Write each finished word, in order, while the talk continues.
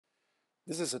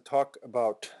This is a talk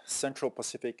about Central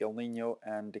Pacific El Nino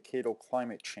and decadal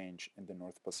climate change in the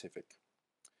North Pacific.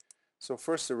 So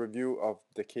first, a review of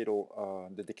the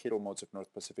decadal modes of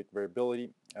North Pacific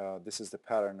variability. This is the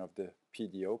pattern of the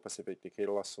PDO, Pacific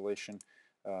Decadal Oscillation.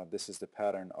 This is the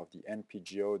pattern of the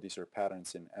NPGO. These are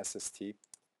patterns in SST.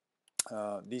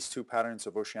 These two patterns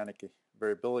of oceanic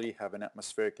variability have an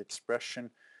atmospheric expression,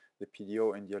 the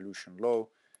PDO in the Aleutian Low,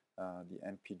 the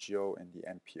NPGO and the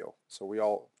NPO. So we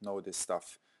all know this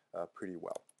stuff pretty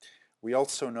well. We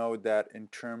also know that in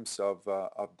terms of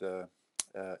the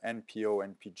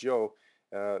NPO, NPGO,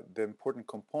 the important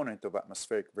component of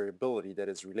atmospheric variability that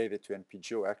is related to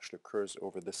NPGO actually occurs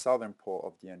over the southern pole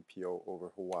of the NPO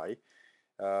over Hawaii.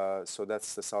 So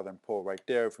that's the southern pole right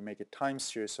there. If we make a time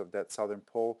series of that southern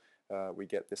pole, we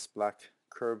get this black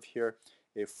curve here.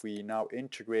 If we now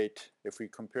integrate, if we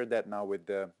compare that now with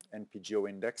the NPGO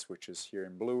index, which is here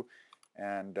in blue,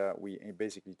 and we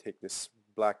basically take this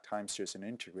black time series and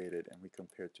integrate it, and we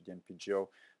compare it to the NPGO,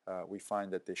 we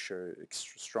find that they share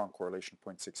strong correlation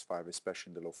 0.65,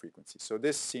 especially in the low frequency. So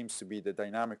this seems to be the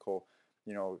dynamical,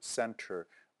 center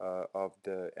of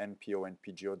the NPO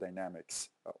NPGO dynamics,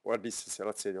 or at least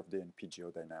let's say of the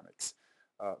NPGO dynamics.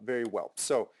 Very well.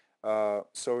 So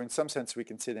in some sense we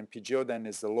can say the NPGO then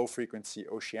is the low frequency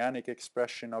oceanic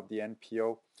expression of the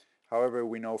NPO. However,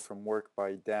 we know from work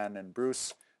by Dan and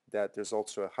Bruce that there's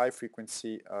also a high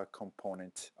frequency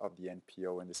component of the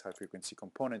NPO, and this high frequency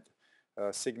component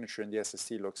signature in the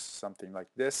SST looks something like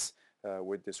this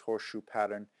with this horseshoe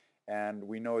pattern, and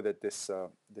we know that this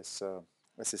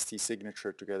SST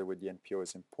signature together with the NPO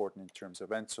is important in terms of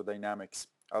ENSO dynamics.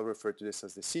 I'll refer to this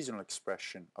as the seasonal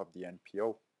expression of the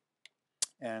NPO.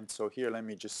 And so here let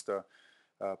me just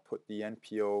put the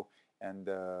NPO and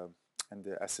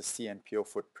the SST NPO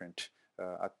footprint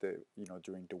at the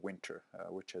during the winter,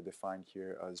 which I defined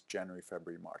here as January,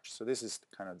 February, March. So this is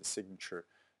kind of the signature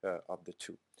of the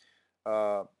two.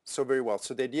 So very well.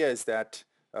 So the idea is that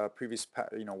previous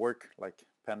work like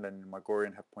Pendleton and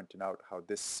Magorian have pointed out how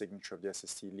this signature of the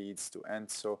SST leads to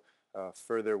ENSO.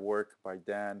 Further work by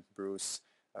Dan, Bruce,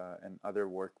 and other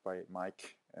work by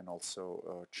Mike and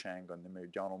also Chang on the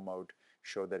meridional mode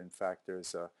show that in fact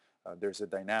there's a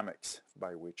dynamics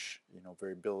by which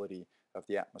variability of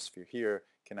the atmosphere here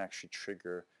can actually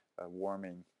trigger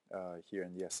warming here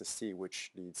in the SST,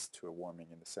 which leads to a warming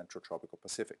in the central tropical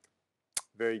Pacific.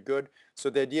 Very good. So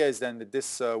the idea is then that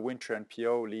this winter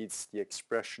NPO leads the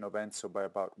expression of ENSO by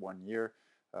about 1 year,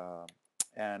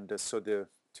 and so to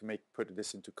put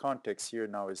this into context, here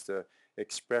now is the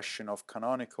expression of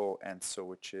canonical ENSO,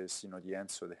 which is the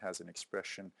ENSO that has an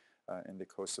expression in the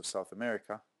coast of South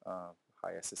America,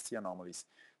 high SST anomalies.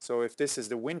 So if this is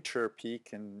the winter peak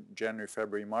in January,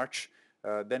 February, March,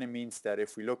 then it means that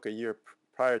if we look a year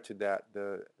prior to that,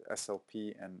 the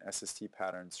SLP and SST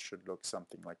patterns should look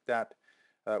something like that.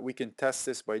 We can test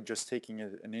this by just taking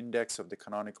an index of the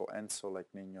canonical ENSO like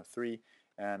Niño 3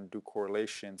 and do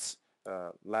correlations,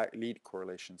 lead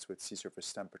correlations with sea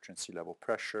surface temperature and sea level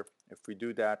pressure. If we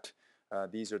do that,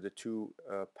 these are the two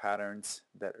patterns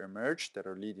that emerge that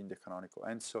are leading the canonical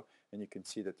ENSO, and you can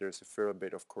see that there's a fair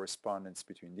bit of correspondence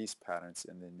between these patterns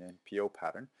and the NPO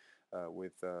pattern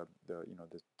with the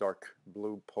dark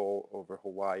blue pole over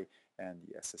Hawaii and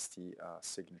the SST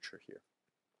signature here.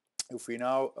 If we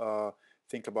now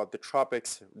think about the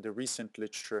tropics, the recent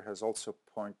literature has also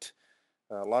pointed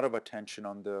a lot of attention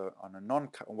on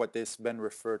what has been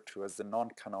referred to as the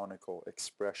non-canonical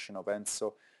expression of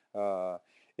ENSO.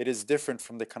 It is different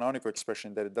from the canonical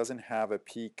expression that it doesn't have a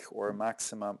peak or a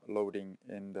maximum loading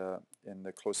in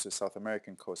the close to the South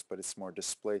American coast, but it's more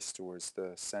displaced towards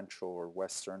the central or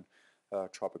western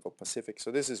tropical Pacific.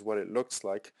 So this is what it looks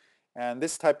like. And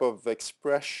this type of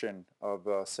expression of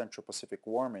Central Pacific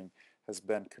warming has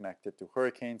been connected to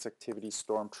hurricanes activity,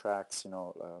 storm tracks.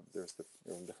 There's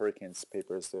the hurricanes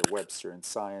papers, the Webster in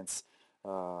Science,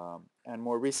 and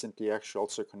more recently actually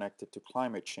also connected to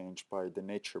climate change by the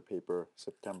Nature paper,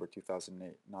 September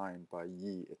 2009 by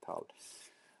Yi et al.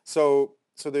 So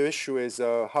the issue is,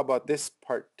 how about this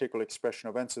particular expression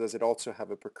of ENSO? Does it also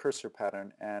have a precursor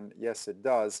pattern? And yes, it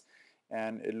does.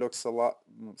 And it looks a lot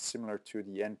similar to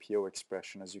the NPO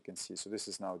expression, as you can see. So this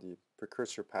is now the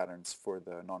precursor patterns for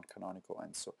the non-canonical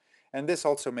ENSO. And this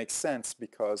also makes sense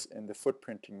because in the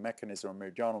footprinting mechanism or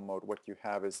meridional mode, what you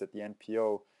have is that the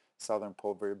NPO southern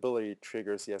pole variability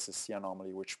triggers the SST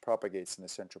anomaly, which propagates in the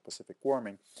Central Pacific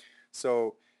warming.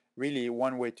 So really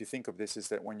one way to think of this is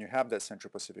that when you have that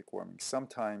Central Pacific warming,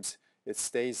 sometimes it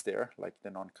stays there, like the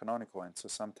non-canonical ENSO.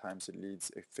 Sometimes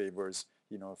it favors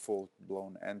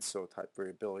full-blown ENSO type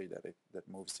variability that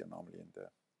moves the anomaly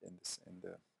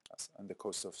in the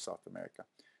coast of South America.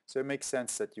 So it makes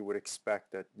sense that you would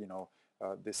expect that,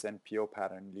 this NPO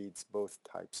pattern leads both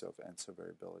types of ENSO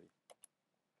variability.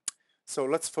 So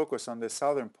let's focus on the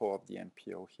southern pole of the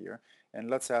NPO here, and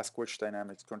let's ask which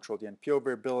dynamics control the NPO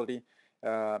variability,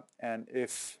 and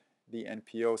if the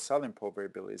NPO southern pole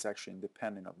variability is actually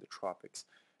independent of the tropics.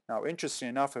 Now, interesting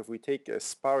enough, if we take a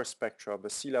power spectra of a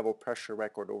sea level pressure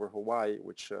record over Hawaii,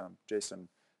 which Jason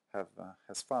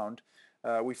has found,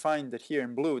 we find that here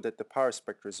in blue that the power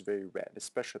spectra is very red,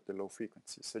 especially at the low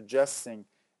frequency, suggesting,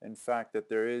 in fact, that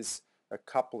there is a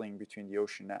coupling between the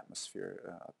ocean and atmosphere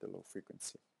at the low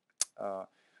frequency.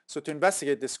 So to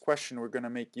investigate this question, we're going to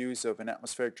make use of an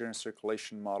atmospheric general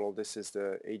circulation model. This is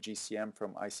the AGCM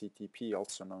from ICTP,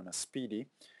 also known as SPEEDY.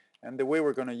 And the way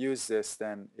we're going to use this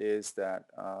then is that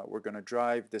we're going to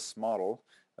drive this model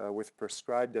with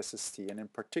prescribed SST, and in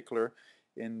particular,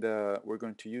 we're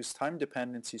going to use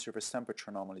time-dependent sea surface temperature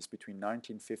anomalies between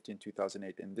 1950 and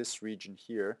 2008 in this region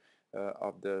here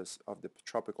of the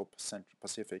tropical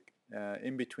Pacific,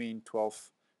 in between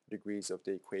 12 degrees of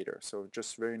the equator, so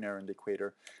just very near in the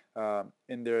equator.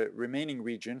 In the remaining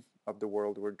region of the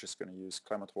world, we're just going to use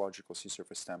climatological sea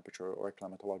surface temperature or a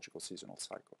climatological seasonal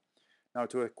cycle. Now,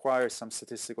 to acquire some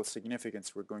statistical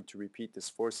significance, we're going to repeat this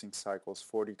forcing cycles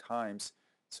 40 times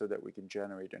so that we can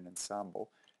generate an ensemble.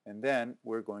 And then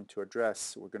we're going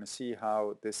to see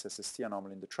how this SST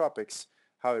anomaly in the tropics,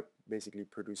 how it basically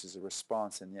produces a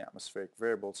response in the atmospheric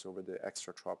variables over the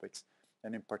extratropics.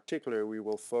 And in particular, we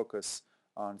will focus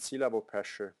on sea level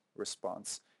pressure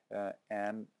response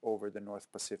and over the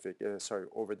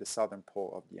over the southern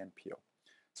pole of the NPO.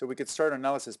 So we could start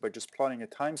analysis by just plotting a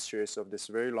time series of this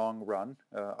very long run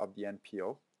of the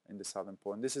NPO in the southern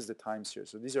pole, and this is the time series.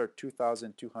 So these are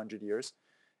 2,200 years,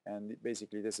 and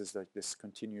basically this is like this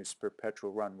continuous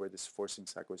perpetual run where this forcing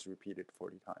cycle is repeated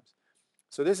 40 times.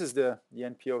 So this is the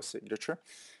NPO signature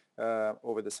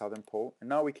over the southern pole, and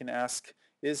now we can ask,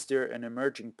 is there an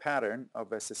emerging pattern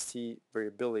of SST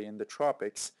variability in the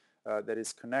tropics that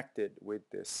is connected with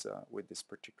this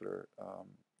particular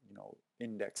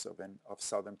index of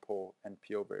southern pole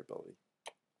NPO variability?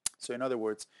 So in other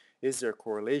words, is there a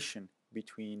correlation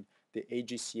between the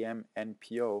AGCM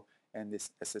NPO and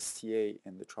this SSTA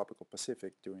in the tropical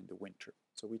Pacific during the winter?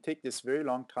 So we take this very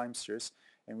long time series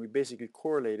and we basically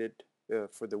correlate it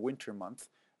for the winter month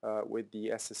with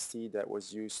the SST that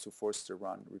was used to force the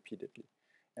run repeatedly.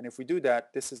 And if we do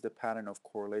that, this is the pattern of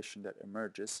correlation that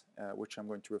emerges, which I'm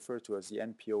going to refer to as the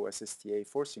NPO SSTA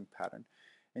forcing pattern.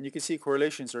 And you can see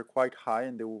correlations are quite high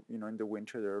in the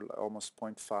winter. They're almost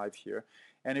 0.5 here.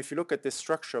 And if you look at the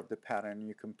structure of the pattern,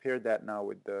 you compare that now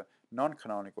with the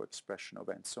non-canonical expression of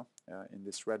ENSO in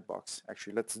this red box.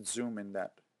 Actually, let's zoom in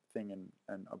that thing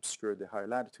and obscure the higher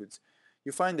latitudes.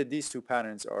 You find that these two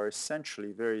patterns are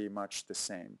essentially very much the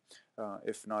same,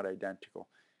 if not identical,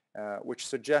 which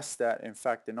suggests that, in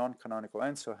fact, the non-canonical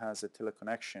ENSO has a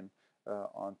teleconnection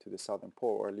onto the southern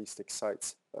pole, or at least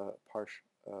excites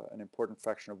an important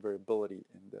fraction of variability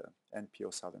in the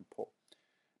NPO southern pole.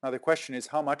 Now the question is,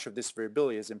 how much of this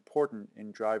variability is important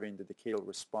in driving the decadal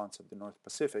response of the North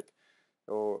Pacific?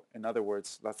 Or in other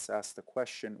words, let's ask the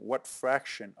question, what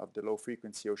fraction of the low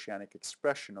frequency oceanic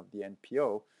expression of the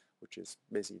NPO, which is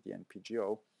basically the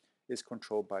NPGO, is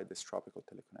controlled by this tropical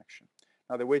teleconnection?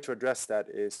 Now the way to address that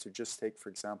is to just take, for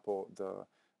example,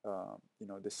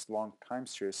 this long time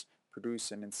series,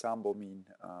 produce an ensemble mean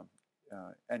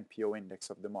NPO index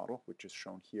of the model, which is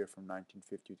shown here from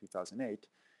 1950 to 2008.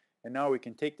 And now we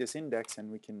can take this index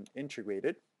and we can integrate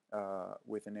it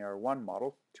with an AR1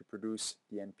 model to produce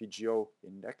the NPGO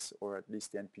index, or at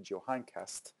least the NPGO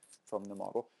hindcast from the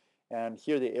model. And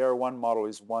here the AR1 model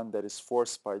is one that is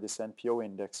forced by this NPO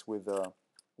index with the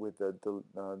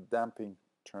damping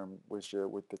term, which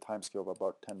with the time scale of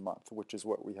about 10 months, which is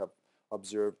what we have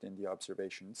observed in the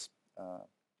observations.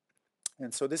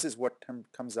 And so this is what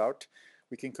comes out.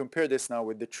 We can compare this now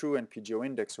with the true NPGO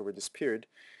index over this period,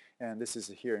 and this is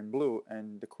here in blue,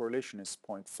 and the correlation is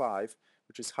 0.5,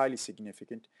 which is highly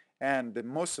significant, and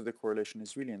most of the correlation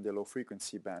is really in the low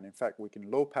frequency band. In fact, we can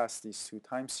low pass these two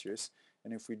time series,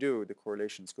 and if we do, the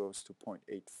correlation goes to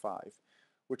 0.85,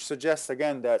 which suggests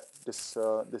again that this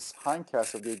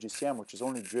hindcast of the AGCM, which is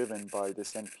only driven by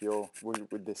this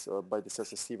NPO by this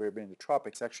SST variability in the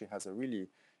tropics, actually has a really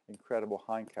incredible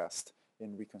hindcast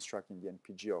in reconstructing the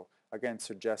NPGO, again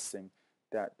suggesting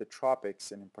that the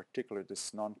tropics, and in particular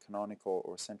this non-canonical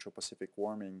or Central Pacific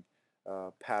warming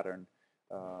pattern,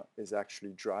 is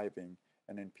actually driving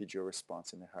an NPGO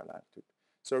response in the higher latitude.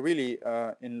 So really,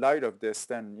 in light of this,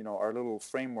 then our little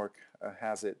framework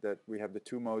has it that we have the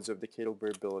two modes of decadal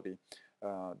variability.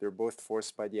 They're both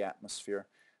forced by the atmosphere.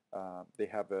 They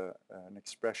have an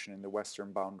expression in the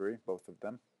western boundary, both of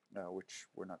them, which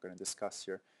we're not going to discuss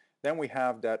here. Then we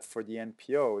have that for the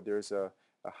NPO, there's a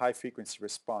high frequency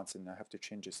response, and I have to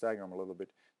change this diagram a little bit,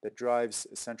 that drives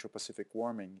Central Pacific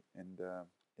warming in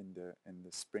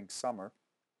the spring summer.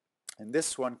 And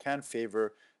this one can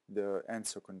favor the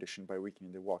ENSO condition by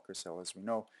weakening the Walker cell, as we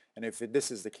know. And if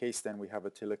this is the case, then we have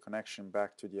a teleconnection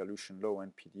back to the Aleutian low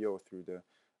NPGO through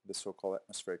the so-called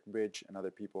atmospheric bridge, and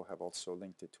other people have also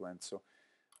linked it to ENSO.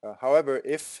 However,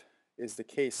 if is the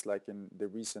case, like in the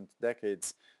recent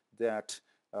decades, that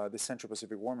the Central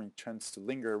Pacific warming tends to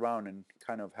linger around and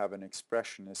kind of have an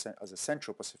expression as a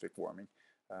Central Pacific warming,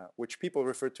 which people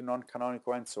refer to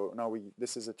non-canonical ENSO. Now,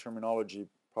 this is a terminology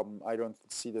problem. I don't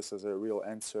see this as a real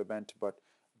ENSO event, but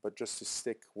just to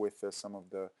stick with some of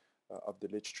the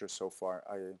literature so far.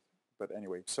 But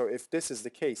anyway, so if this is the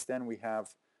case, then we have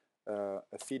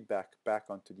a feedback back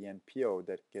onto the NPO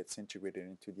that gets integrated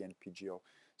into the NPGO.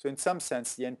 So in some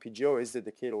sense, the NPGO is the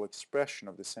decadal expression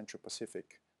of the Central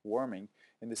Pacific warming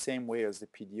in the same way as the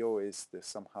PDO is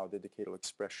somehow the decadal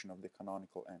expression of the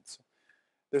canonical ENSO.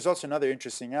 There's also another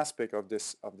interesting aspect of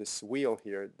this wheel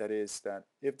here, that is that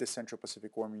if the Central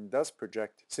Pacific warming does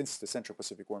project, since the Central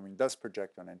Pacific warming does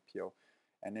project on NPO,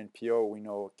 and NPO we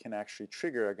know can actually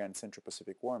trigger again Central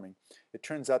Pacific warming, it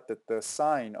turns out that the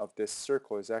sign of this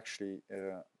circle is actually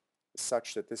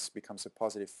such that this becomes a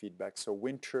positive feedback. So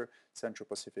winter Central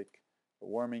Pacific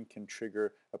warming can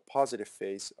trigger a positive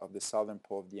phase of the southern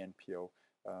pole of the NPO,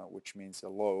 which means a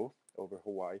low over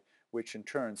Hawaii, which in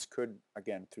turns could,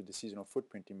 again, through the seasonal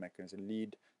footprinting mechanism,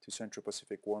 lead to Central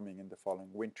Pacific warming in the following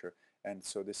winter. And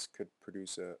so this could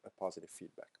produce a positive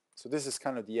feedback. So this is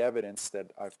kind of the evidence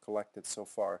that I've collected so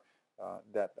far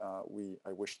that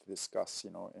I wish to discuss,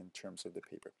 in terms of the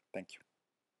paper. Thank you.